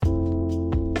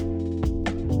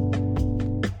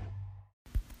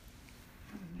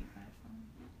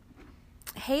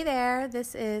Hey there,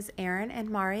 this is Erin and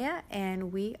Mariya,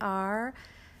 and we are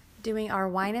doing our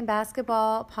Wine and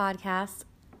Basketball podcast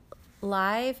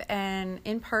live and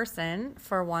in person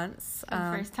for once. For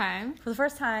the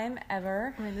first time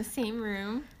ever. We're in the same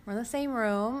room.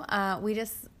 We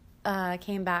just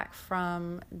came back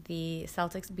from the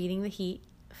Celtics beating the Heat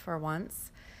for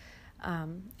once.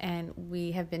 And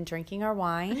we have been drinking our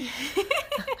wine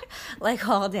like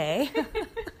all day.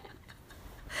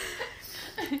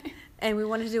 And we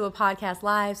wanted to do a podcast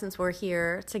live since we're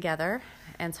here together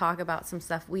and talk about some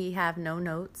stuff. We have no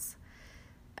notes.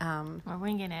 We're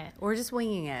winging it. We're just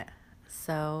winging it.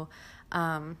 So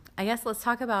I guess let's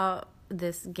talk about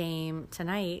this game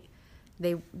tonight.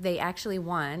 They actually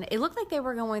won. It looked like they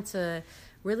were going to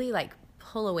really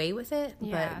pull away with it.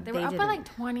 Yeah, but they were up didn't. by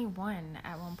 21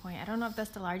 at one point. I don't know if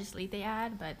that's the largest lead they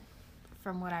had, but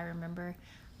from what I remember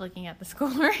looking at the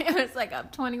score, it was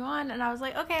up 21, and I was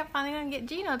like, okay, I'm finally gonna get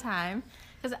Gino time,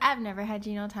 because I've never had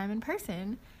Gino time in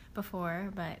person before,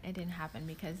 but it didn't happen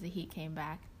because the Heat came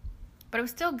back. But it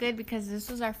was still good because this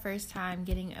was our first time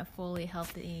getting a fully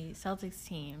healthy Celtics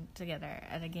team together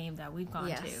at a game that we've gone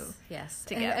to. Yes,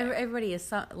 together. And everybody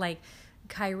is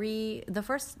Kyrie. The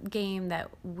first game that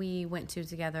we went to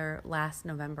together last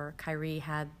November, Kyrie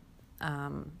had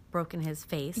broken his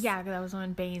face. Yeah, that was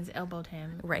when Baines elbowed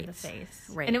him in the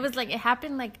face. Right. And it was it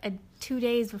happened 2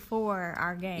 days before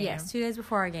our game. Yes, 2 days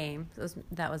before our game.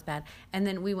 That was bad. And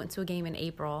then we went to a game in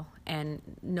April, and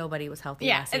nobody was healthy.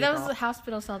 Yeah, and that was the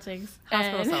Hospital Celtics. We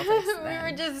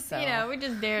were just, we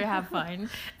just there to have fun.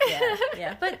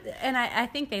 yeah. But I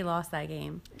think they lost that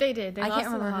game. They did. They lost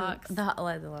can't remember to the Hawks. They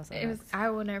lost to the Hawks.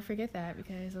 I will never forget that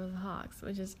because it was the Hawks,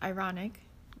 which is ironic.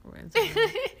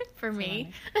 For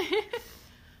me.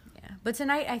 Yeah. But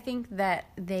tonight, I think that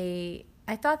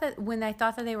I thought that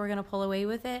they were going to pull away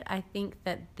with it, I think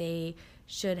that they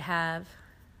should have,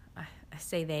 I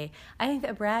think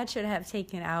that Brad should have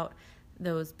taken out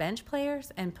those bench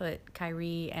players and put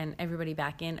Kyrie and everybody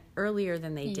back in earlier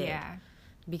than they did. Yeah.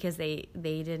 Because they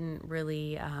didn't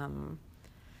really, I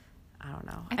don't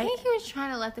know. I think he was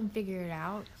trying to let them figure it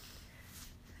out.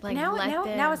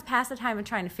 Now it's past the time of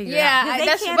trying to figure it out.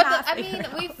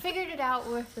 Yeah, we figured it out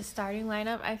with the starting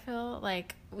lineup. I feel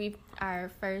like our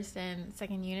first and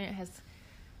second unit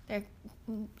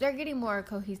they're getting more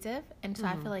cohesive, and so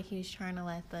I feel like he was trying to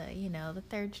let the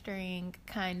third string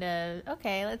kind of,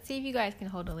 okay, let's see if you guys can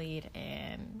hold a lead,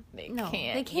 and they can't.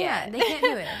 They can't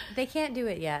do it. They can't do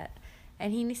it yet,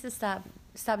 and he needs to stop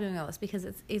doing all this because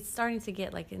it's starting to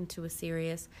get into a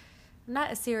serious,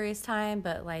 not a serious time,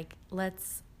 but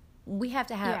we have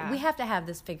to have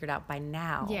this figured out by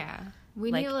now. Yeah.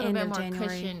 We need a little bit more January.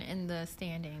 cushion in the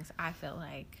standings, I feel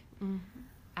like. Mm-hmm.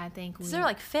 I think so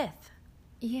they're fifth.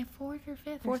 Yeah, fourth or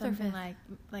fifth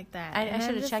like that. I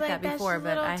should have checked that before,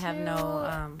 but I have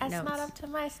no that's notes. not up to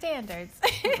my standards.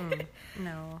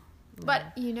 No.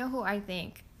 But you know who I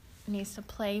think needs to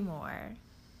play more?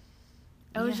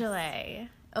 Ogilvy.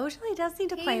 Ogilvy does need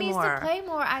to play more. He needs to play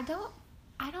more. I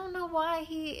don't know why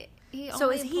he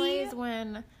only plays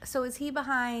when... So is he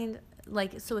behind,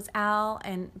 so it's Al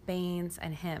and Baines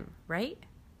and him, right?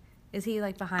 Is he,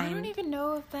 behind? I don't even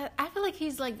know if that... I feel like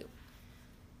he's,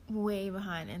 way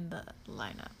behind in the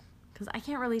lineup. Because I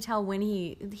can't really tell when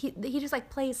he just,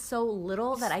 plays so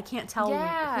little that I can't tell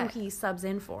who he subs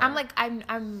in for.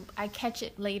 I catch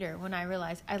it later when I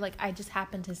realize, I just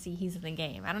happen to see he's in the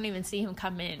game. I don't even see him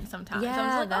come in sometimes. Yeah, so I'm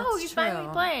just that's he's true.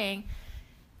 finally playing.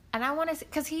 And I want to see,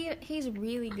 because he's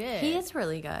really good. He is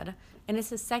really good. And it's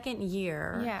his second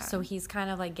year. Yeah. So he's kind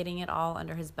of getting it all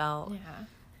under his belt. Yeah.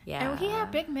 Yeah. And he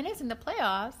had big minutes in the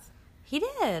playoffs. He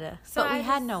did. So but we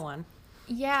had no one.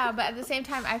 Yeah, but at the same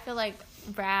time, I feel like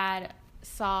Brad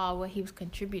saw what he was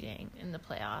contributing in the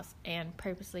playoffs and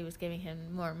purposely was giving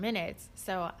him more minutes.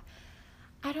 So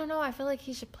I don't know. I feel like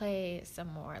he should play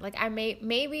some more.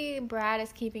 Maybe Brad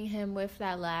is keeping him with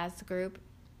that last group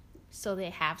so they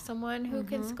have someone who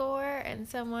can score and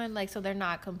someone so they're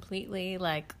not completely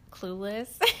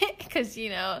clueless, because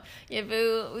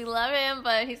Yabu, we love him,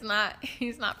 but he's not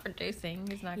producing.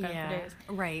 He's not going to produce.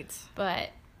 Right. But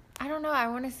I don't know. I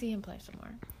want to see him play some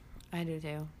more. I do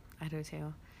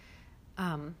too.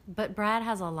 But Brad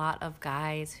has a lot of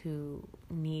guys who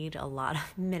need a lot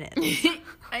of minutes.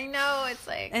 I know, it's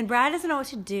and Brad doesn't know what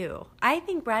to do. I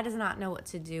think Brad does not know what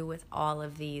to do with all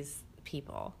of these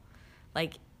people.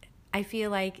 I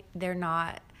feel like they're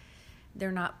not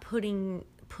putting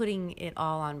it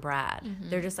all on Brad. Mm-hmm.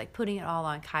 They're just putting it all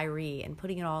on Kyrie and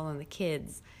putting it all on the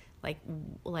kids. Brad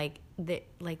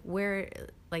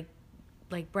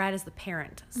is the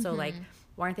parent. So why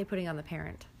aren't they putting on the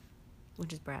parent,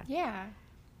 which is Brad? Yeah.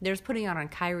 They're just putting it on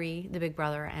Kyrie, the big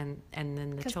brother, and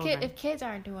then the children. If kids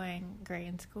aren't doing great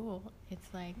in school,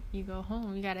 it's like you go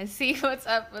home, you gotta see what's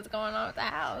going on with the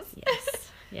house.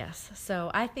 Yes.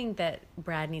 So I think that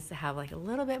Brad needs to have like a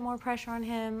little bit more pressure on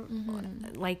him.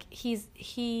 Mm-hmm. Like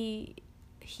he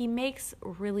makes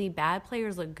really bad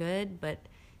players look good, but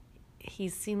he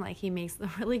seemed like he makes the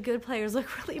really good players look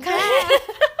really bad.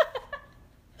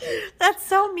 That's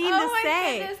so mean to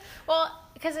say. Goodness. Well,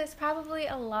 because it's probably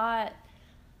a lot.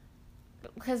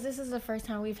 Because this is the first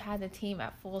time we've had the team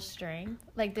at full strength.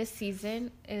 Like, this season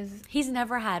is... He's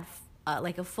never had,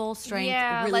 like, a full strength,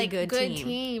 really good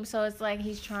team. So it's like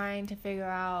he's trying to figure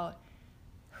out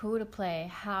who to play,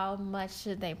 how much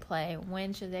should they play,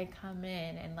 when should they come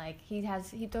in. And, like, he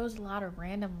throws a lot of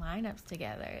random lineups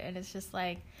together. And it's just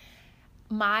like...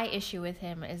 My issue with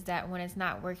him is that when it's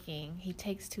not working, he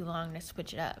takes too long to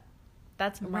switch it up.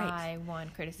 That's my one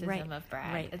criticism of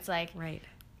Brad. It's like...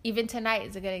 Even tonight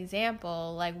is a good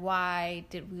example. Like, why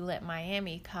did we let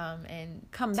Miami come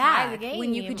back the game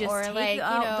when you could just take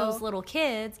out those little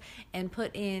kids and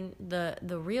put in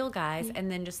the real guys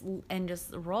and then just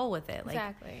roll with it? Like,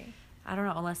 exactly. I don't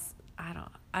know. Unless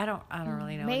I don't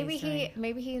really know. Maybe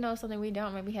he knows something we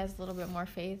don't. Maybe he has a little bit more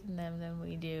faith in them than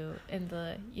we do in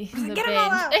the bench. Because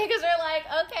we're like,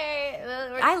 okay,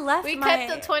 we cut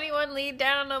the 21 lead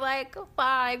down to like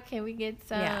 5. Can we get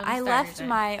some? Yeah, I left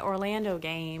my Orlando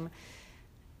game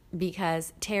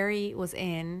because Terry was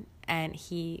in and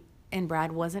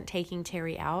Brad wasn't taking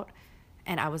Terry out,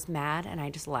 and I was mad and I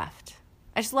just left.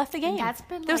 I just left the game.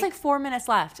 There was like 4 minutes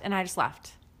left, and I just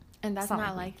left. And that's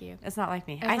not like you. It's not like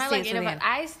me. I stay to the end.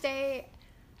 I stay,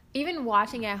 even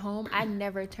watching at home, I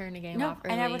never turn the game off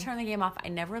early. I never turn the game off. I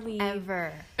never leave.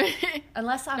 Ever.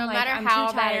 Unless I'm I'm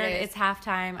too tired, it's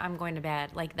halftime, I'm going to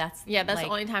bed. Like, that's... Yeah, that's the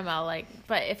only time I'll, like...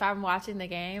 But if I'm watching the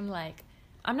game, like...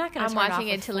 I'm not going to turn it off. I'm watching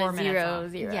it till it's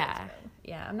 0-0.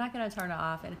 Yeah, I'm not going to turn it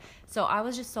off. And so I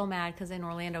was just so mad because in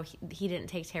Orlando, he didn't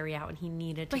take Terry out, and he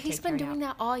needed to take Terry out. But he's been doing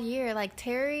that all year. Like,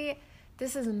 Terry...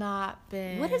 This has not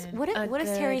been. What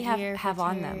does Terry have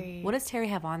on them? What does Terry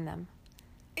have on them?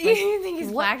 Like, you think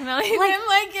he's blackmailing them?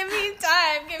 Like, give me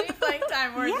time, give me playing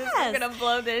time, or we're gonna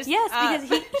blow this. Yes,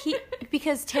 because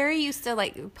because Terry used to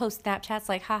like post Snapchats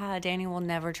like, "Haha, Danny will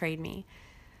never trade me."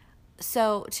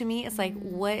 So to me, it's like,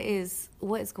 what is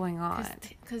going on?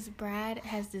 Because Brad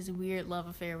has this weird love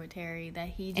affair with Terry that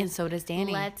he just and so does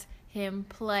Danny. Lets him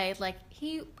play. Like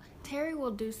Terry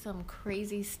will do some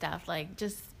crazy stuff, like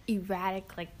just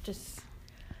erratic, like just.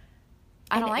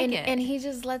 I don't like it. And he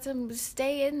just lets him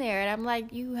stay in there, and I'm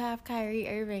like, you have Kyrie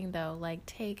Irving though, like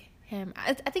take him.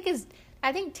 I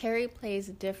think Terry plays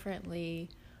differently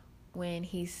when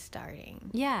he's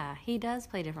starting. Yeah, he does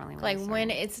play differently.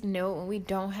 When we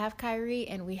don't have Kyrie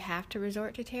and we have to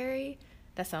resort to Terry.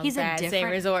 That sounds bad, say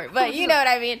resort, but you know what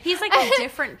I mean. He's like a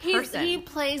different person. He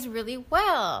plays really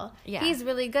well. Yeah. He's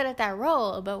really good at that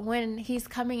role, but when he's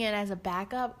coming in as a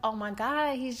backup, oh my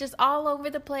God, he's just all over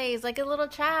the place, like a little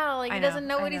child. Like, he doesn't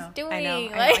know what he's doing. I know.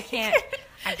 I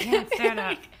can't stand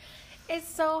it. It's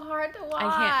so hard to watch.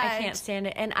 I can't stand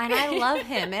it. And I love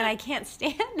him, and I can't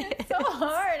stand it. It's so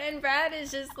hard. And Brad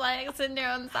is just like sitting there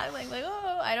on the sideline like,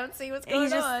 oh, I don't see what's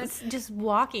going on. He's just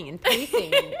walking and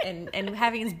pacing and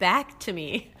having his back to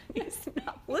me. He's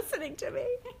not listening to me.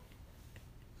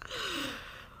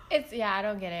 I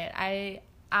don't get it.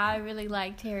 I really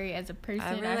like Terry as a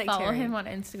person. I follow him on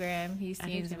Instagram. He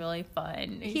seems really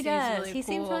fun. He does. Really he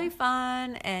seems really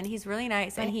fun, and he's really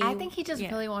nice. And I think he just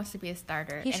really wants to be a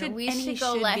starter. He should be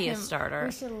a starter.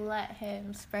 We should let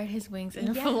him spread his wings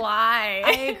and fly.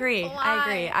 I agree.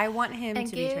 I want him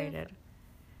to be traded.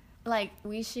 Like,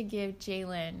 we should give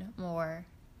Jalen more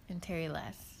and Terry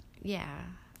less. Yeah,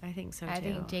 I think so too. I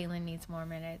think Jalen needs more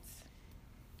minutes,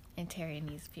 and Terry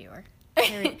needs fewer.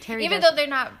 Terry even though they're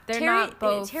not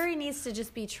both. Terry needs to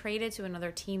just be traded to another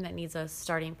team that needs a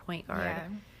starting point guard,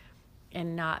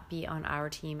 and not be on our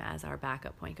team as our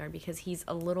backup point guard, because he's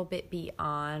a little bit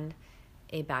beyond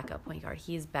a backup point guard.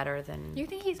 He's better than. You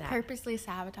think he's purposely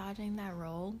sabotaging that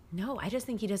role? No, I just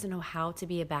think he doesn't know how to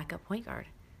be a backup point guard.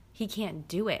 He can't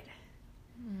do it.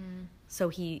 So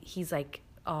he's like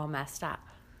all messed up.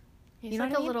 He's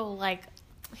like a little like.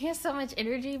 He has so much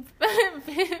energy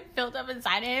built up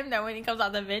inside of him that when he comes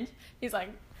off the bench, he's like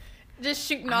just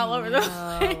shooting all over the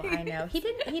place. I know. He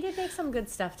did make some good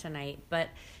stuff tonight, but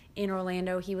in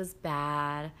Orlando he was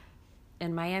bad.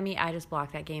 In Miami, I just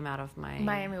blocked that game out of my.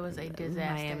 Miami was a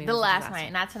disaster. The last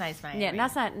night, not tonight's Miami. Yeah,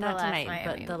 not tonight,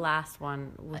 Miami. But the last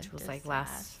one, which was like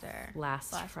last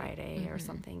Friday or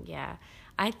something. Yeah,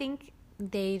 I think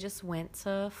they just went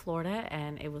to Florida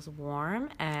and it was warm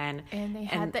and they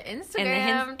had the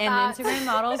Instagram and the Instagram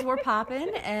models were popping,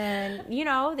 and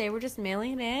they were just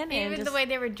mailing it in. Even and the way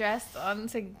they were dressed on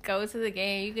to go to the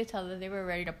game, you could tell that they were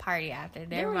ready to party after.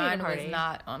 Their mind was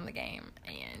not on the game,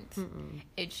 and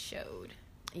it showed.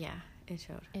 Yeah, it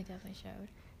showed. It definitely showed.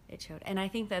 It showed, and I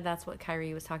think that's what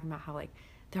Kyrie was talking about. How like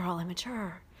they're all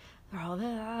immature, they're all.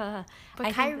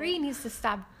 But Kyrie needs to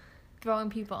stop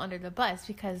throwing people under the bus,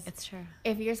 because it's true.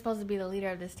 If you're supposed to be the leader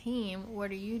of this team,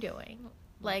 what are you doing?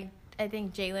 Like, I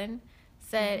think Jalen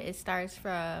said it starts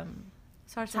from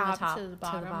top to the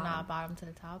bottom, not bottom to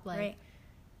the top. Like, right.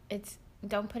 It's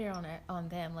don't put it on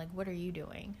them. Like, what are you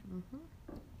doing?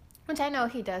 Which I know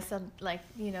he does some, like,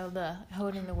 the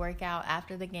holding the workout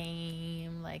after the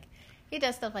game. Like, he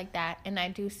does stuff like that, and I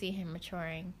do see him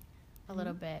maturing a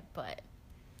little bit, but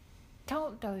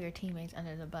don't throw your teammates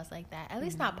under the bus like that. At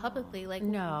least not publicly. Like,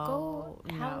 go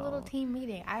have a little team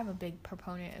meeting. I'm a big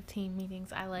proponent of team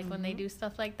meetings. I like when they do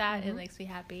stuff like that. It makes me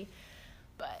happy.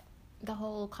 But the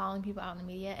whole calling people out in the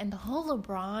media and the whole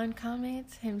LeBron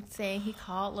comments, him saying he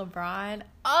called LeBron,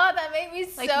 that made me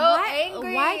so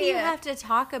angry. Why do you have to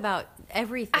talk about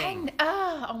everything?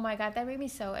 Oh my God, that made me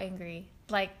so angry.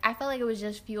 Like, I felt like it was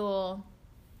just fuel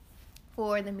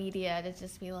for the media to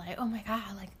just be like, oh my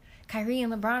God, like, Kyrie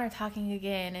and LeBron are talking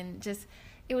again, and just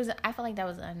I felt like that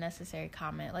was an unnecessary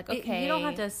comment. Like, okay, you don't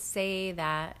have to say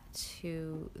that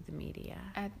to the media.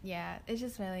 Yeah, it's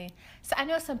just really. So I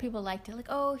know some people liked it, like,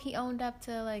 oh, he owned up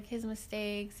to like his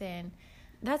mistakes, and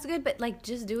that's good. But like,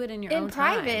 just do it in your own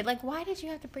private. time. Like, why did you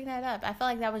have to bring that up? I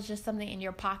felt like that was just something in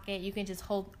your pocket you can just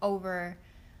hold over,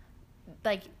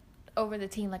 like, over the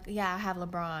team. Like, yeah, I have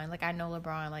LeBron. Like, I know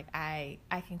LeBron. Like, I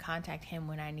can contact him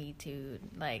when I need to.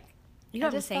 Like. You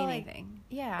don't have to say anything.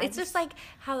 Yeah. It's just like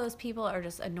how those people are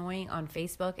just annoying on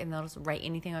Facebook and they'll just write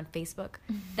anything on Facebook.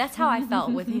 That's how I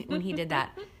felt when he did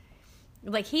that.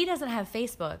 Like, he doesn't have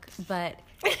Facebook, but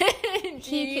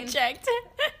he checked.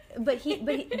 But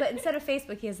instead of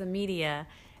Facebook, he has the media,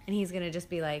 and he's going to just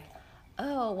be like,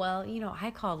 oh, well,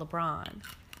 I call LeBron.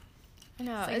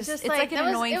 No, it's just like an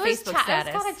annoying Facebook status.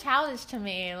 It was kind of childish to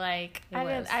me. Like, I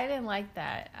didn't like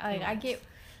that. Like, I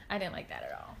didn't like that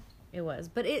at all. It was,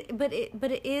 but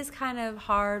it is kind of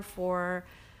hard for,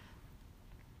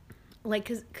 like,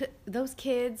 cause those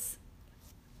kids,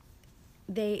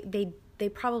 they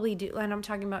probably do, and I'm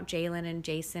talking about Jalen and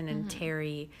Jason and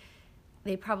Terry,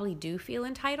 they probably do feel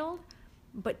entitled,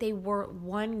 but they were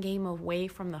one game away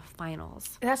from the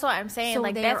finals. That's what I'm saying. So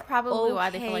like, that's probably why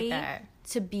they feel like that.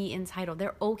 To be entitled,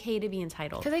 they're okay to be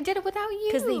entitled because they did it without you.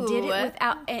 Because they did it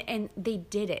without, and they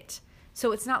did it.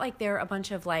 So it's not like they're a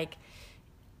bunch of like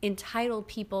entitled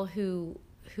people who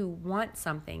want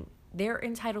something. They're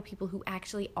entitled people who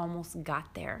actually almost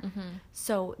got there.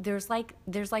 So there's like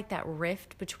that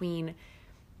rift between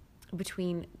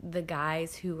the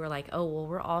guys who were like, oh, well,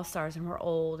 we're all stars and we're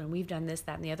old and we've done this,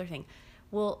 that, and the other thing.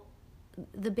 Well,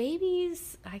 the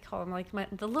babies, I call them like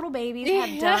the little babies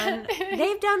they've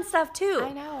done stuff too.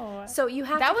 I know. So you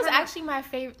have that was actually my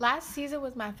favorite. Last season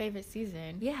was my favorite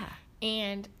season. Yeah.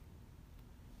 And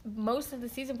most of the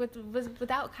season was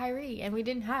without Kyrie, and we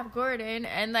didn't have Gordon,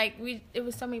 and like it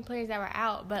was so many players that were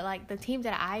out. But like the team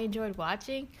that I enjoyed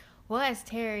watching was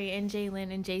Terry and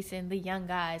Jalen and Jason, the young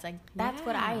guys. Like that's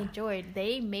what I enjoyed.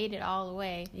 They made it all the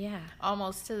way,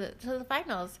 almost to the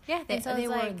finals. Yeah,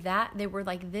 they were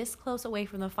like this close away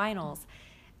from the finals,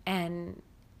 and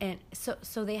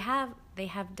so they have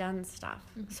done stuff.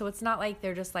 So it's not like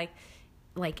they're just like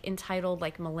entitled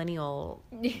like millennial,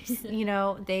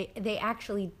 they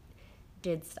actually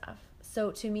did stuff.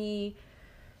 So to me,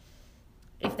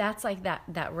 if that's like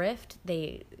that rift,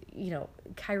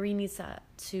 Kyrie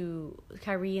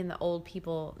and the old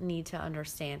people need to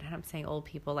understand. And I'm saying old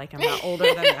people like I'm not older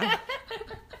than them.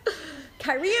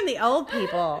 Kyrie and the old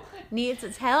people need to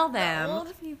tell them. The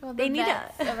old people, they need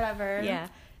vets, to, or whatever. Yeah.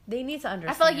 They need to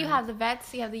understand. I feel like you have the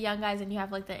vets, you have the young guys, and you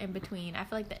have like the in-between. I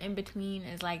feel like the in-between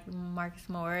is like Marcus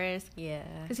Morris. Yeah.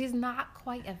 Because he's not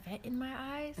quite a vet in my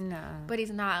eyes. No. But he's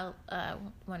not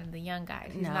one of the young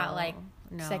guys. He's not like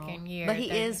second year. But he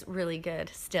is really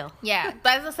good still. Yeah.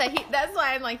 That's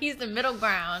why I'm like, he's the middle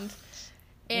ground.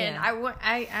 And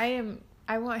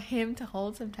I want him to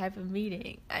hold some type of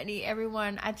meeting. I need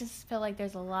everyone. I just feel like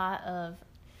there's a lot of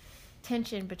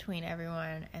tension between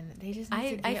everyone, and they just need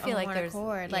to get on one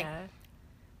accord.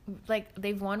 Like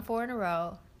they've won 4 in a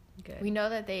row. Good. We know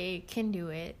that they can do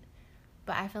it,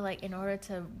 but I feel like in order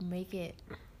to make it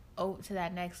to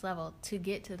that next level, to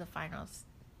get to the finals,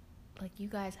 like you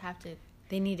guys have to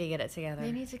They need to get it together.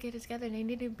 They need to get it together. They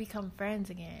need to become friends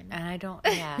again. And I don't,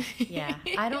 yeah.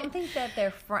 I don't think that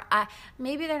they're,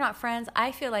 maybe they're not friends.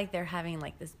 I feel like they're having,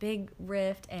 like, this big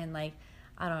rift. And, like,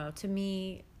 I don't know. To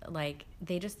me, like,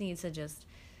 they just need to just,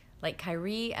 like,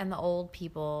 Kyrie and the old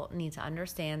people need to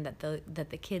understand that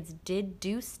the kids did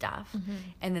do stuff. Mm-hmm.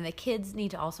 And then the kids need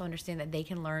to also understand that they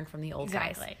can learn from the old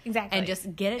guys. Exactly. And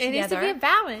just get it together. It needs to be a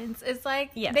balance. It's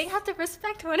like, they have to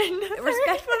respect one another.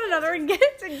 Respect one another and get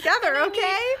it together,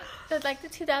 okay? Like the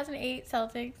 2008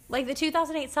 Celtics. Like the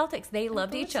 2008 Celtics, they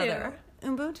loved each other.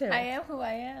 Ubuntu. I am who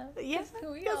I am. Yes. That's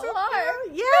who we all are.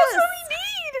 Yes. That's what we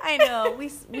need. I know.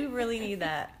 We really need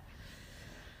that.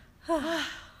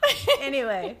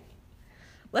 Anyway.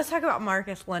 Let's talk about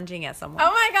Marcus lunging at someone. Oh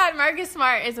my God, Marcus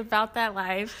Smart is about that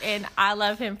life, and I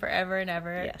love him forever and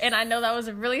ever. Yes. And I know that was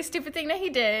a really stupid thing that he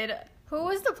did. Who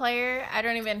was the player? I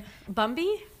don't even...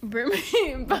 Bumby?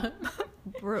 Brumby?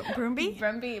 Brumby?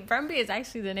 Brumby is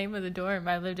actually the name of the dorm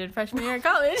I lived in freshman year of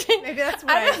college. Maybe that's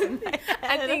what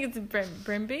I think it's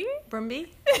Brumby? Brumby?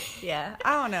 Yeah,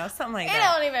 I don't know. Something like that.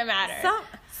 It don't even matter.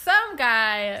 Some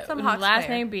guy, some Hawks last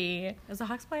player. name B. It was a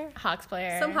Hawks player? Hawks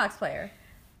player. Some Hawks player.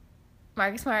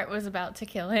 Marcus Smart was about to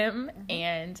kill him,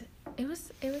 and it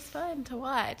was fun to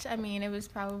watch. I mean, it was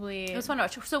fun to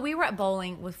watch. So we were at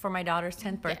bowling for my daughter's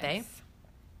 10th birthday,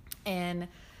 and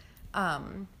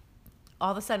all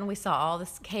of a sudden we saw all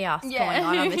this chaos going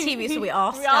on the TV, so we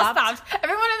all stopped.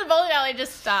 Everyone in the bowling alley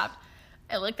just stopped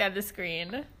and looked at the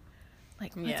screen,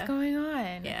 like, what's going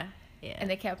on? Yeah. And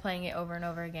they kept playing it over and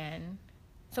over again.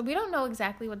 So we don't know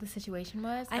exactly what the situation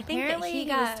was. Apparently, he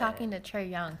was talking to Trae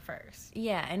Young first.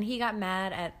 Yeah, and he got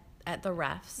mad at the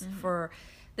refs for...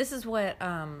 This is what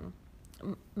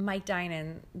Mike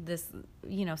Dinan,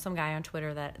 some guy on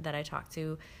Twitter that I talked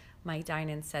to, Mike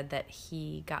Dinan said that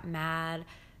he got mad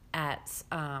at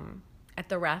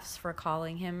the refs for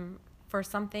calling him for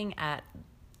something at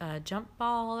a jump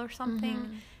ball or something.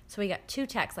 Mm-hmm. So he got 2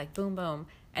 texts, like, boom, boom.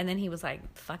 And then he was like,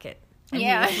 fuck it. And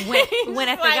he went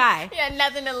at the guy. Yeah,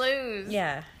 nothing to lose.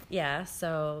 Yeah.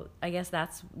 So I guess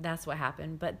that's what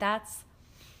happened. But that's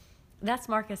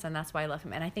Marcus, and that's why I love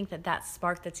him. And I think that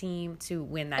sparked the team to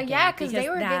win that game. Yeah, because they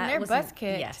were getting their butts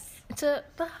kicked. Yes. To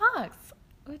the Hawks,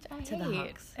 which I hate. The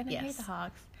Hawks. And I hate the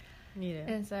Hawks. You do.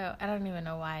 And so I don't even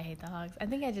know why I hate the Hawks. I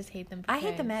think I just hate them because I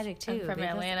hate the Magic too. I'm from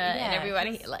Atlanta, and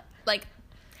everybody like.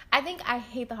 I think I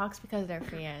hate the Hawks because they're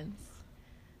fans.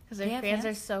 Because their fans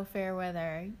are so fair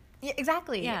weather. Yeah,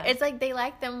 exactly. Yeah. It's like they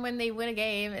like them when they win a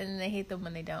game, and they hate them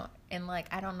when they don't. And, like,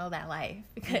 I don't know that life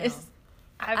because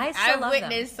I've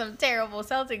witnessed some terrible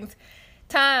Celtics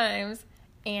times,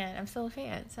 and I'm still a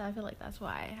fan. So I feel like that's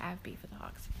why I have beef with the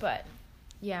Hawks. But,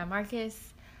 yeah,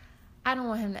 Marcus, I don't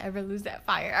want him to ever lose that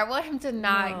fire. I want him to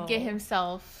not get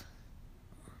himself,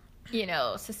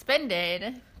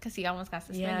 suspended because he almost got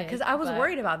suspended. Yeah, because I was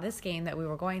worried about this game that we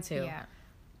were going to. Yeah.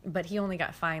 But he only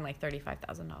got fined like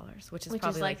 $35,000, which is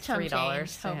probably like $3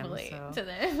 to hopefully, him. So. To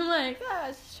them, like,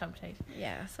 it's just chump change.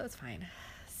 Yeah, so it's fine.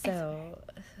 So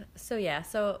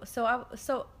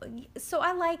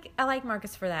I like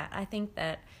Marcus for that. I think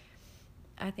that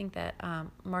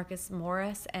Marcus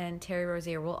Morris and Terry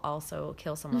Rozier will also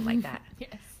kill someone like that.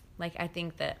 Yes. Like I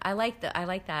think that I like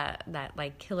that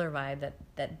like killer vibe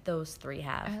that those 3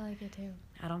 have. I like it too.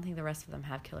 I don't think the rest of them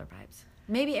have killer vibes.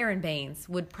 Maybe Aaron Baines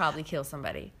would probably kill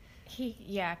somebody.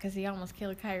 Because he almost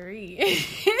killed Kyrie.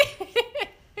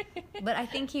 But I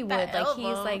think he would. Like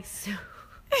he's like so.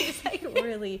 He's like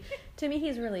really. To me,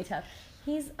 he's really tough.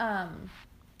 He's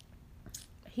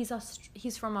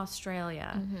from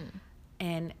Australia,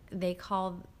 and they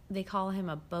call him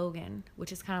a bogan,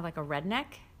 which is kind of like a redneck.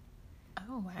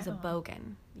 Oh wow! He's a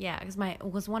bogan. Yeah,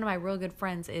 because one of my real good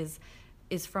friends is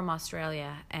from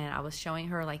Australia, and I was showing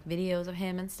her like videos of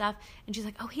him and stuff, and she's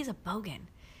like, "Oh, he's a bogan."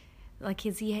 Like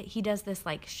he does this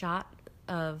like shot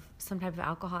of some type of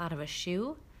alcohol out of a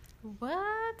shoe.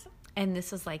 What? And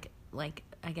this is like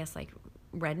I guess like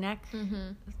redneck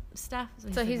stuff.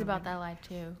 So he's about that life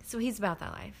too. So he's about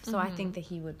that life. So I think that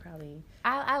he would probably.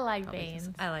 I like Baines.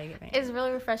 I like it. Baines. It's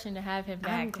really refreshing to have him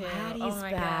back. I'm glad too. he's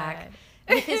back. God.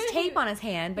 With his tape on his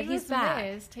hand, but he's back.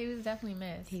 Missed. He was definitely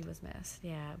missed. He was missed,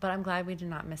 yeah. But I'm glad we did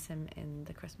not miss him in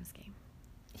the Christmas game.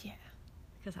 Yeah.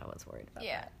 Because I was worried about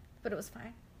that. That. But it was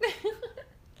fine.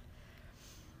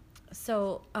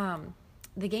 So,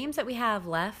 the games that we have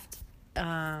left,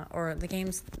 or the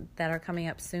games that are coming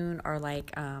up soon are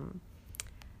like, I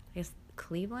guess,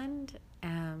 Cleveland.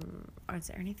 Or is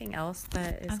there anything else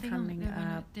that is coming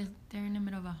up? They're in the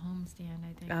middle of a homestand,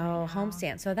 I think. Oh,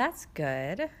 homestand. So that's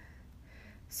good.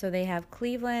 So they have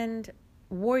Cleveland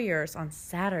Warriors on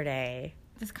Saturday.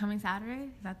 This coming Saturday?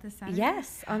 Is that this Saturday?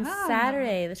 Yes, on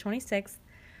Saturday, the 26th.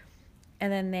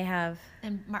 And then they have...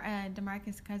 And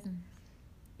DeMarcus Cousins.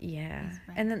 Yeah.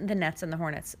 And then the Nets and the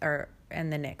Hornets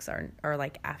and the Knicks are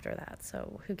like after that.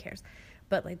 So who cares?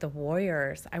 But like the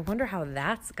Warriors, I wonder how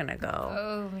that's going to go.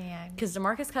 Oh, man. Because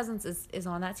DeMarcus Cousins is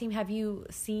on that team. Have you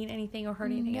seen anything or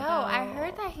heard anything about? No, I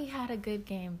heard that he had a good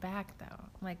game back, though.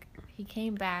 Like, he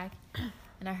came back,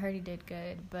 and I heard he did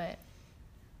good. But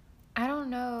I don't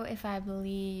know if I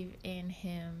believe in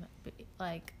him,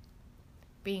 like,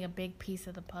 being a big piece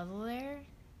of the puzzle there.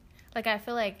 Like, I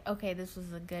feel like, okay, this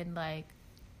was a good, like,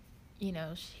 you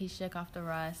know, he shook off the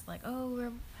rust. Like, oh,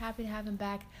 we're happy to have him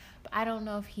back. But I don't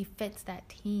know if he fits that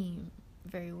team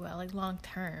very well, like, long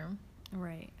term.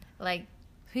 Right. Like,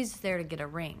 he's there to get a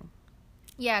ring.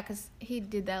 Yeah, because he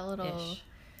did that little... Ish.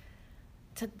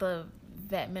 Took the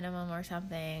vet minimum or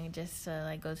something just to,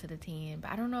 like, go to the team.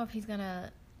 But I don't know if he's going to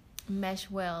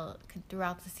mesh well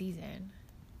throughout the season.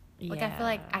 Like,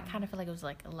 I kind of feel like it was,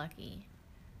 like, lucky.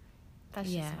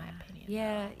 That's just my opinion.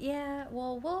 Yeah, though. Yeah.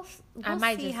 Well, we'll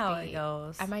see how it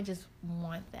goes. I might just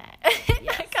want that.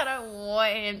 Yes. I kind of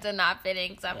want him to not fit in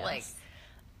because I'm like,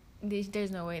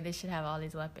 there's no way they should have all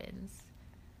these weapons.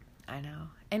 I know.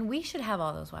 And we should have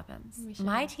all those weapons.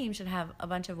 My team should have a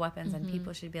bunch of weapons, and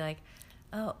people should be like,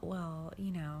 oh, well,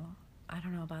 you know, I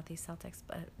don't know about these Celtics,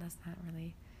 but that's not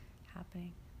really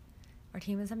happening. Our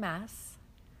team is a mess.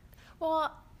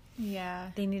 Well...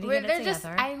 Yeah, they need to get it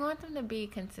together. I want them to be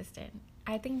consistent.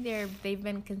 I think they've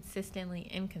been consistently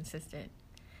inconsistent.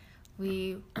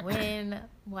 We win.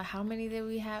 Well, how many did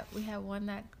we have? We had one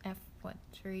that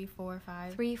 3, 4,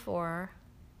 5. 3, 4,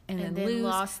 and then lose.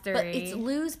 Lost 3.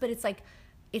 But it's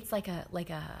like a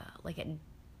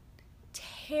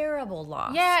terrible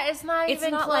loss. Yeah, it's not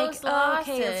even close. Like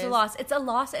okay, it's a loss. It's a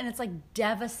loss, and it's like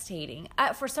devastating.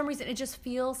 For some reason, it just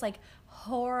feels like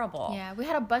horrible. Yeah, we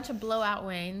had a bunch of blowout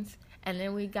wins, and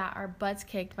then we got our butts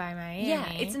kicked by Miami.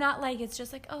 Yeah, it's not like it's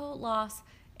just like, oh, loss.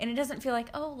 And it doesn't feel like,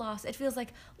 oh, loss. It feels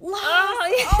like, loss.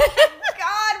 Oh, yeah. Oh my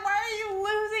God, why are you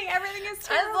losing? Everything is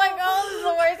terrible. I was like, oh, this is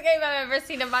the worst game I've ever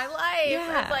seen in my life.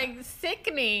 Yeah. It's like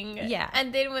sickening. Yeah.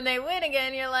 And then when they win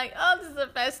again, you're like, oh, this is the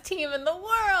best team in the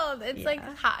world. It's like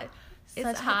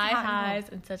such high highs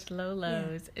and such low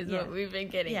lows is what we've been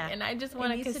getting. Yeah. And I just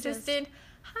want a consistent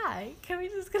high. Can we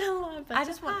just get a lot of I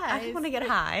just want to get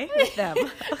high with them.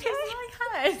 Okay. I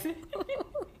like highs.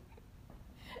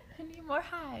 I need more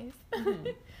highs. Mm-hmm.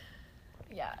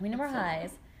 Yeah. We need more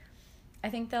highs. I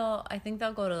think they'll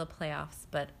go to the playoffs,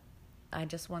 but I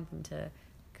just want them to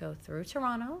go through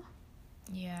Toronto.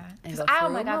 Yeah. And go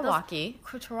through Milwaukee.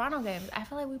 Those Toronto games, I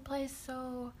feel like we play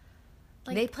so...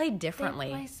 Like, they play differently.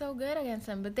 They play so good against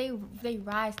them, but they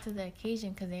rise to the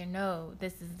occasion because they know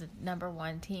this is the number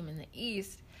one team in the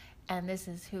East, and this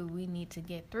is who we need to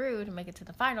get through to make it to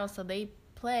the finals. So they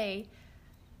play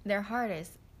their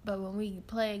hardest. But when we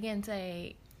play against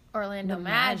Orlando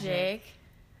Magic,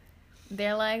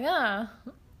 they're like,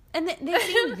 And they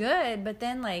seem good, but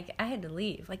then like I had to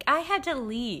leave.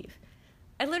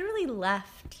 I literally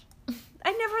left.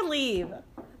 I never leave.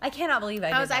 I cannot believe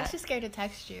I was actually scared to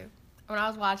text you. When I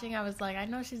was watching, I was like, I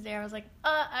know she's there. I was like,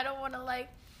 I don't want to, like,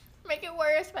 make it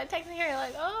worse by texting her.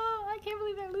 Like, oh, I can't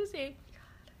believe they're losing.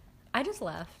 I just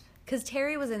left. Because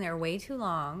Terry was in there way too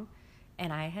long,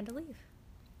 and I had to leave.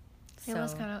 It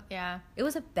was kind of, yeah. It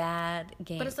was a bad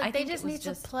game. But it's like they just need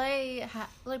to play,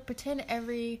 like, pretend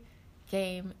every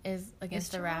game is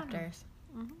against the Raptors.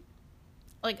 Mm-hmm.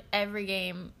 Like, every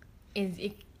game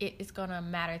it's going to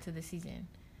matter to the season.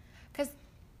 Because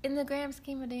in the grand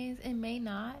scheme of things, it may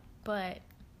not. But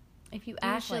if you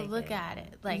should look at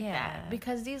it like that,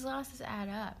 because these losses add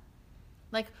up.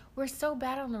 Like, we're so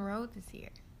bad on the road this year.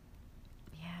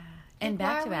 Yeah, and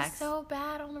back-to-backs. Why are we so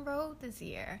bad on the road this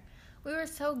year? We were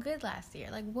so good last year.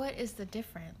 Like, what is the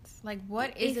difference? Like,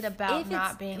 what is it about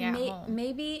not being at home?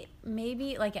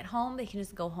 Maybe like at home they can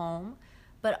just go home,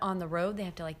 but on the road they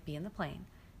have to like be in the plane,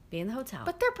 be in the hotel.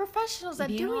 But they're professionals at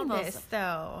doing this,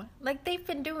 though. Like, they've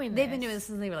been doing this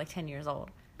since they were like 10 years old.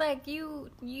 Like,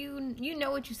 you know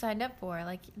what you signed up for.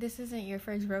 Like, this isn't your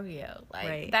first rodeo. Like,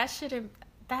 right. that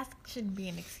shouldn't be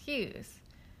an excuse.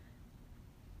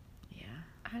 Yeah.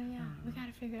 We got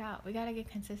to figure it out. We got to get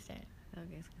consistent.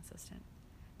 Okay, consistent.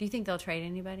 Do you think they'll trade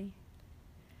anybody?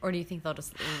 Or do you think they'll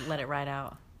just let it ride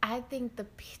out? I think the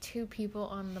two people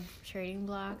on the trading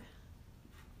block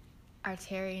are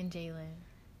Terry and Jalen.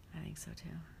 I think so,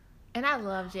 too. And I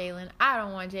love Jalen. I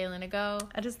don't want Jalen to go.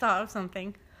 I just thought of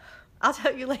something. I'll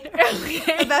tell you later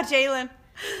about Jalen.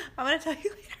 I'm going to tell you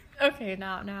later. Okay,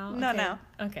 now. No.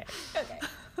 Okay.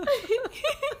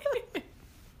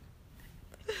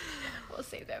 We'll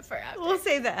save that for after. We'll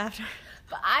save that after.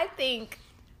 But I think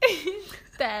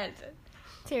that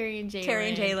Terry and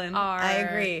Jalen are...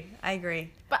 I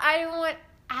agree. But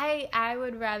I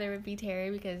would rather it be Terry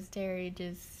because Terry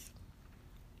just...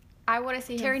 I want to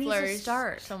see him flourish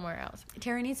somewhere else.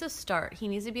 Terry needs to start. He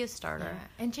needs to be a starter.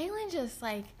 Yeah. And Jalen just,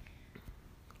 like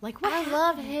what I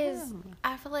love his...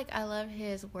 I feel like I love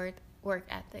his work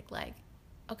ethic. Like,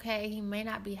 okay, he may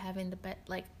not be having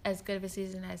as good of a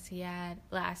season as he had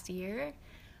last year,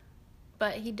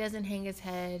 but he doesn't hang his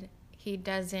head. He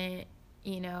doesn't,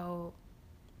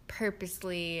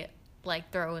 purposely,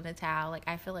 throw in the towel. Like,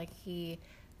 I feel like he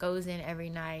goes in every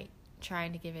night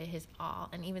trying to give it his all.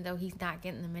 And even though he's not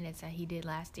getting the minutes that he did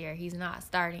last year, he's not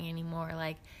starting anymore.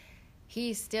 Like,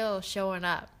 he's still showing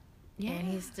up. Yeah. And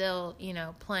he's still,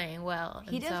 playing well.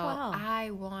 He does well. I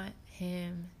want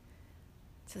him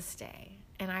to stay.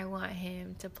 And I want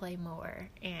him to play more.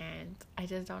 And I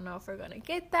just don't know if we're going to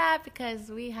get that because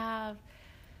we have...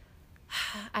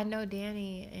 I know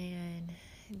Danny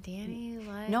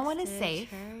likes no one is safe.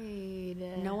 Trade.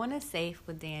 No one is safe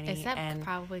with Danny. Except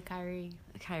probably Kyrie.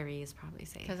 Kyrie is probably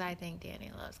safe. Because I think Danny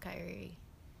loves Kyrie.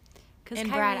 And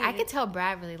Brad, I can tell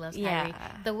Brad really loves Kyrie.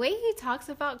 Yeah. The way he talks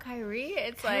about Kyrie,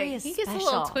 it's Kyrie like he special. gets a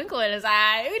little twinkle in his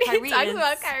eye when Kyrie he talks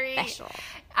about Kyrie. Special.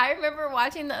 I remember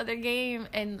watching the other game,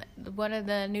 and one of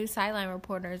the new sideline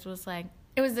reporters was like,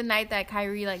 it was the night that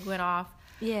Kyrie went off.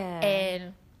 Yeah.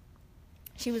 And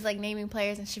she was naming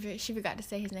players, and she forgot to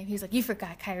say his name. He was like, "You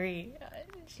forgot Kyrie."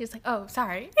 She was like, "Oh,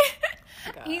 sorry."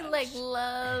 He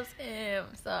loves him,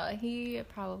 so he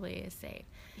probably is safe.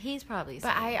 He's probably safe.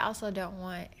 But I also don't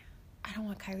want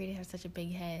Kyrie to have such a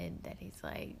big head that he's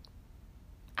I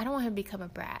don't want him to become a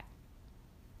brat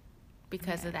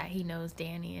because of that. He knows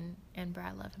Danny and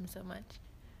Brad love him so much.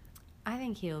 I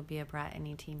think he'll be a brat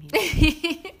any team he's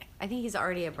I think he's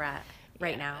already a brat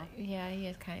now. Yeah, he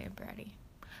is kind of bratty.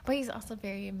 But he's also a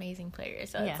very amazing player,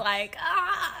 so yes.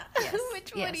 it's yes.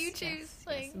 which one do you choose?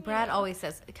 Yes. Brad always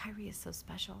says, Kyrie is so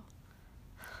special.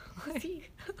 He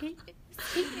is,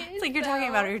 it's like you're talking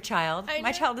about your child.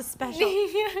 My child is special.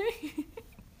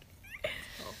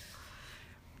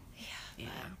 Yeah.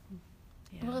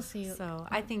 We'll see. So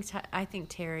I think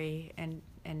Terry and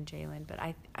Jalen, but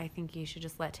I think you should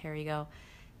just let Terry go.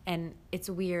 And it's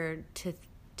weird to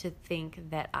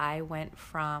think that I went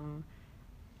from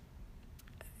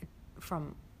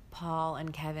Paul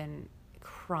and Kevin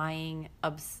crying,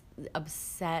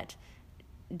 upset,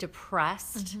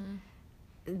 depressed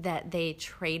that they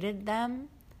traded them,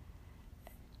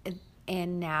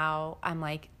 and now I'm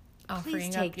like, please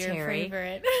take Terry.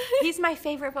 Favorite. He's my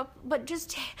favorite, but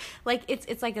just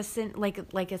it's like a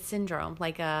syndrome,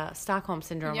 like a Stockholm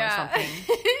syndrome or something.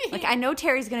 I know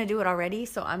Terry's gonna do it already,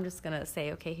 so I'm just gonna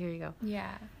say, okay, here you go.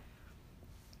 Yeah.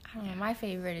 I don't know. My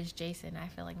favorite is Jason. I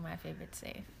feel like my favorite's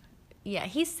safe. Yeah,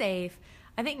 he's safe.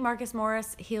 I think Marcus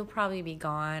Morris, he'll probably be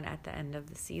gone at the end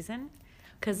of the season.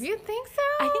 You think so?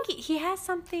 I think he has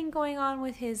something going on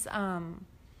with his, I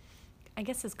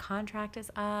guess his contract is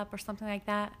up or something like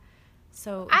that.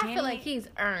 So I feel like he's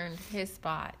earned his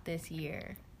spot this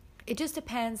year. It just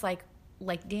depends,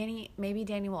 maybe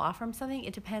Danny will offer him something.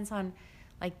 It depends on,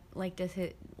 does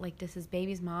his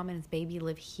baby's mom and his baby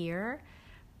live here?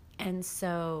 And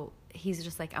so he's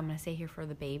just like, I'm going to stay here for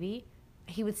the baby.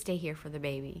 He would stay here for the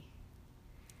baby.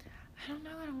 I don't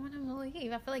know. I don't want him to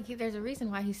leave. I feel like there's a reason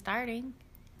why he's starting,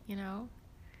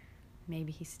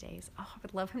 Maybe he stays. Oh, I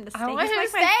would love him to stay. I want him to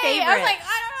stay. My favorite. I was like,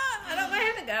 I don't want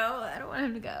him to go. I don't want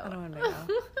him to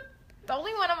go. The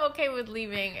only one I'm okay with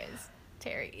leaving is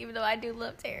Terry, even though I do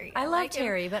love Terry. I love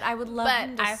Terry, but I would love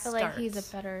him to start. But I feel like he's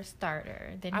a better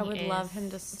starter than he is. I would love him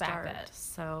to start. Backup.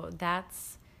 So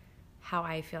that's how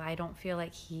I feel. I don't feel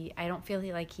like he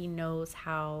knows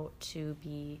how to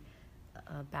be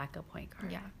a backup point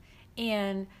guard. Yeah.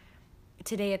 And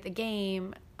today at the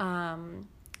game,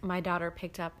 my daughter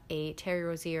picked up a Terry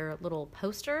Rozier little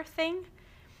poster thing.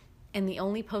 And the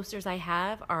only posters I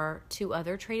have are two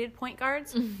other traded point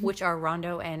guards, which are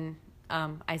Rondo and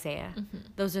Isaiah.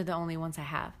 Those are the only ones I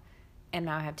have. And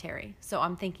now I have Terry. So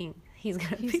I'm thinking he's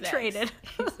going to be traded.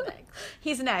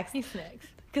 He's next.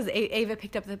 Because Ava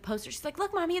picked up the poster. She's like,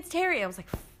 look, Mommy, it's Terry. I was like,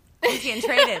 he's getting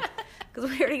traded.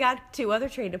 Because we already got two other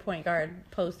traded point guard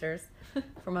posters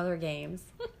from other games.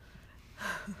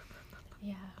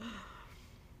 Yeah.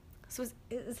 So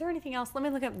is there anything else? Let me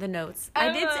look up the notes.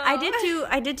 I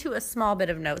did do a small bit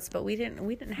of notes, but we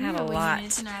didn't have a lot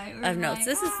of notes.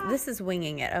 This is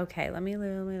winging it. Okay, let me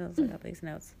look up these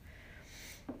notes.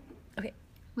 Okay.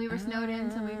 We were snowed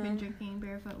in, so we've been drinking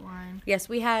barefoot wine. Yes,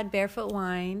 we had barefoot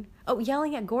wine. Oh,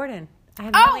 yelling at Gordon. I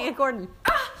have yelling at Gordon.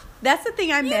 That's the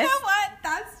thing I missed. You know what?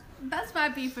 That's That's my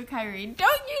beef with Kyrie.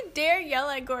 Don't you dare yell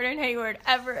at Gordon Hayward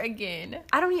ever again.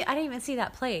 I didn't even see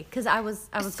that play because I was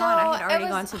gone. I had already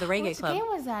gone to the reggae club. What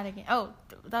game was that again? Oh,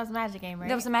 that was a Magic game, right?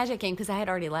 That was a Magic game because I had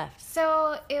already left.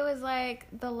 So it was like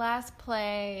the last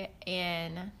play,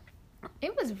 and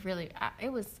it was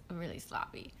really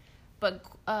sloppy. But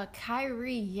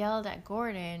Kyrie yelled at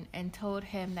Gordon and told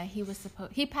him that he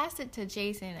passed it to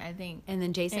Jason, I think. And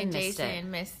then Jason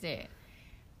missed it.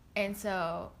 And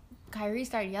so Kyrie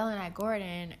started yelling at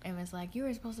Gordon and was like, you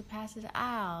were supposed to pass it to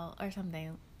Al or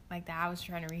something like that. I was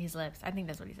trying to read his lips. I think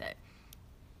that's what he said.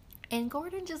 And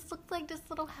Gordon just looked like this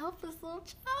little helpless little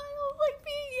child, like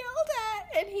being yelled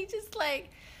at. And he just like...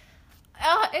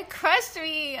 Oh, it crushed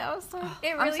me. I was like,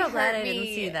 it really I'm so hurt glad me. I didn't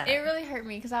see that. It really hurt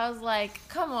me because I was like,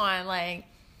 come on, like,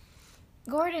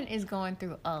 Gordon is going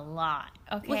through a lot.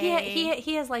 Okay, well,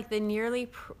 he has like the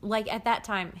nearly like at that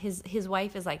time his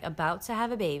wife is like about to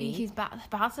have a baby. He's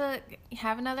about to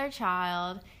have another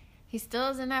child. He still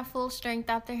isn't at full strength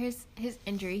after his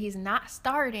injury. He's not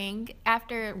starting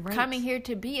after coming here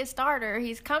to be a starter.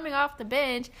 He's coming off the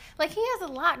bench. Like, he has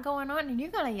a lot going on, and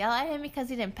you're gonna yell at him because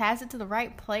he didn't pass it to the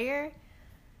right player.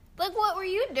 Like, what were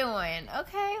you doing?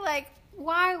 Okay, like,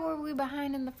 why were we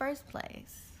behind in the first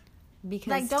place?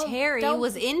 Because like, Terry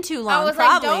was in too long. I was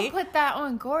probably. Like, don't put that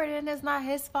on Gordon. It's not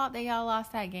his fault that y'all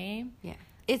lost that game. Yeah,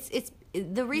 it's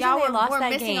the reason y'all they lost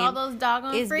that game all those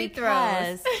doggone free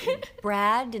throws.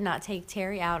 Brad did not take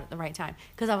Terry out at the right time.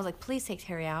 Because I was like, please take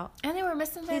Terry out. And they were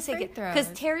missing their free throws.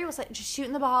 Because Terry was like just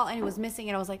shooting the ball and he was missing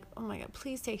it. I was like, oh my God,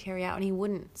 please take Terry out, and he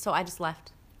wouldn't. So I just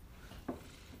left.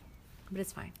 But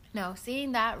it's fine. No,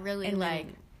 seeing that really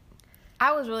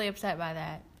I was really upset by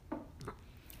that.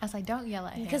 I was like, don't yell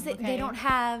at him. Because they don't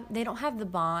have the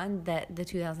bond that the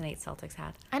 2008 Celtics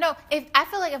had. I know. I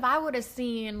feel like if I would have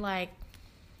seen like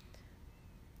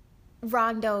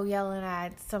Rondo yelling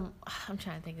at I'm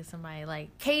trying to think of somebody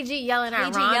like KG yelling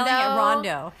at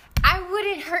Rondo.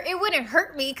 It wouldn't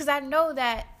hurt me because I know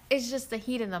that it's just the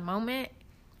heat of the moment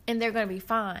and they're going to be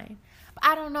fine. But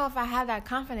I don't know if I have that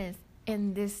confidence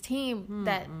in this team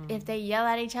that if they yell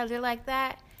at each other like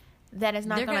that it's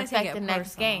not going to affect the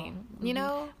next game. You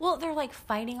know? Well, they're like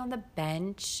fighting on the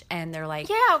bench and they're like...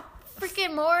 Yeah,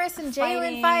 freaking Morris and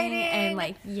Jalen fighting. And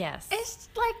like, yes. It's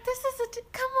like, this is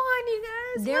come on, you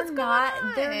guys. They're What's not,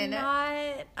 going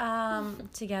on? they're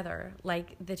not together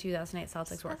like the 2008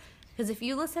 Celtics were. Because if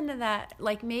you listen to that,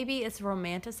 like maybe it's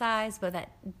romanticized, but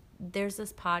that there's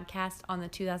this podcast on the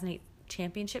 2008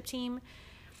 championship team.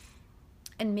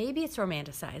 And maybe it's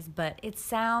romanticized, but it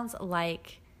sounds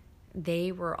like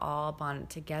they were all bonded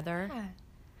together. Yeah.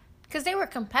 Because they were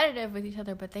competitive with each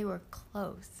other, but they were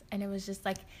close. And it was just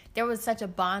like, there was such a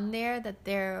bond there that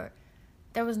there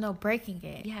was no breaking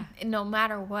it. Yeah. No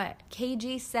matter what.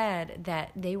 KG said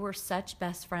that they were such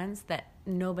best friends that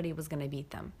nobody was going to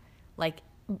beat them. Like,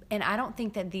 and I don't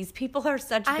think that these people are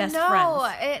such best friends.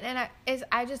 I know.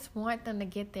 I just want them to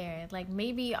get there. Like,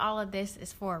 maybe all of this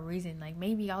is for a reason. Like,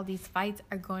 maybe all these fights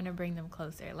are going to bring them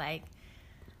closer. Like,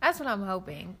 that's what I'm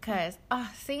hoping. Because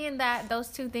seeing those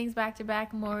two things back to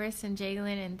back, Morris and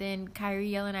Jalen, and then Kyrie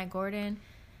yelling at Gordon,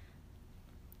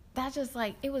 that just,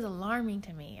 like, it was alarming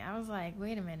to me. I was like,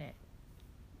 wait a minute.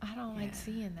 I don't like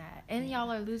seeing that. And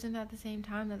y'all are losing at the same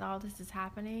time that all this is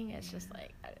happening. It's just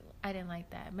like, I didn't like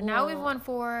that. But now we've won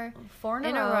four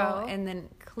in a row. And then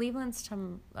Cleveland's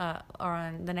are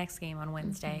on the next game on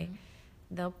Wednesday.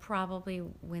 Mm-hmm. They'll probably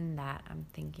win that, I'm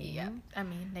thinking. Yeah. I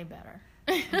mean, they better.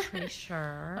 I'm pretty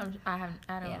sure. I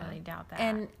don't really doubt that.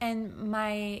 And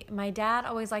my dad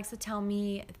always likes to tell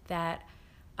me that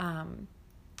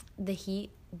the Heat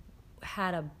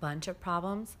had a bunch of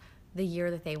problems the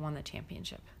year that they won the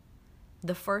championship.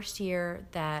 The first year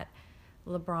that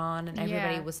LeBron and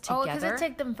everybody was together. Oh, because it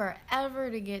took them forever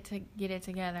to get it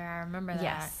together. I remember that.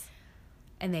 Yes.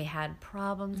 And they had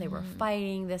problems. They were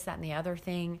fighting, this, that, and the other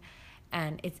thing.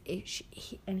 And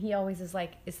he always is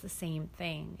like, it's the same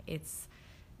thing. It's,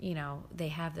 they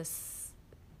have this,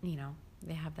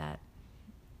 they have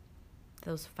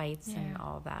those fights and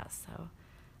all of that. So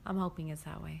I'm hoping it's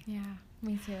that way. Yeah,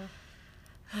 me too.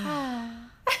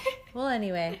 Well,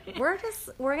 anyway, we're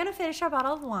gonna finish our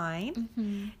bottle of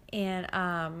wine,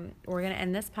 and we're gonna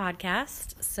end this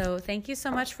podcast. So thank you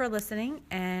so much for listening,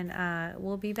 and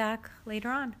we'll be back later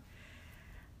on.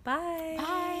 Bye.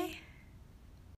 Bye.